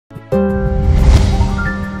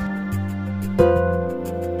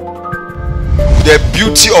The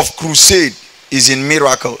beauty of crusade is in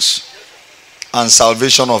miracles and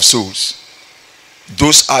salvation of souls.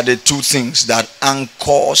 Those are the two things that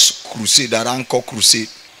anchors crusade, that anchor crusade.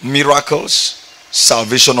 Miracles,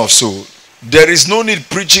 salvation of soul. There is no need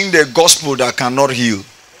preaching the gospel that cannot heal.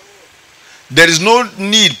 There is no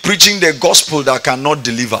need preaching the gospel that cannot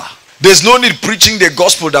deliver. There's no need preaching the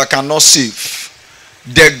gospel that cannot save.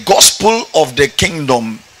 The gospel of the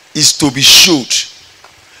kingdom is to be showed.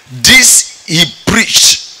 This he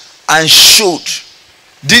preached and showed.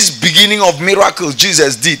 This beginning of miracles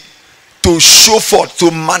Jesus did to show forth,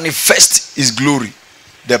 to manifest his glory.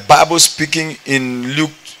 The Bible speaking in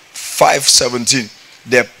Luke 5:17,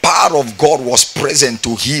 the power of God was present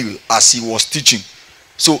to heal as he was teaching.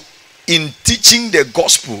 So in teaching the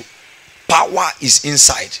gospel, power is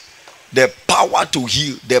inside. The power to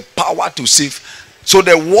heal, the power to save. So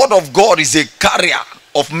the word of God is a carrier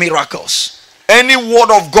of miracles. Any word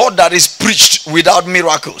of God that is preached without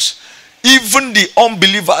miracles, even the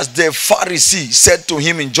unbelievers, the Pharisees said to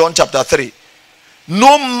him in John chapter 3,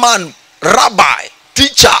 no man, rabbi,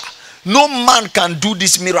 teacher, no man can do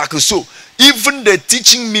this miracle. So even the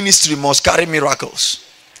teaching ministry must carry miracles,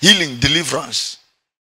 healing, deliverance.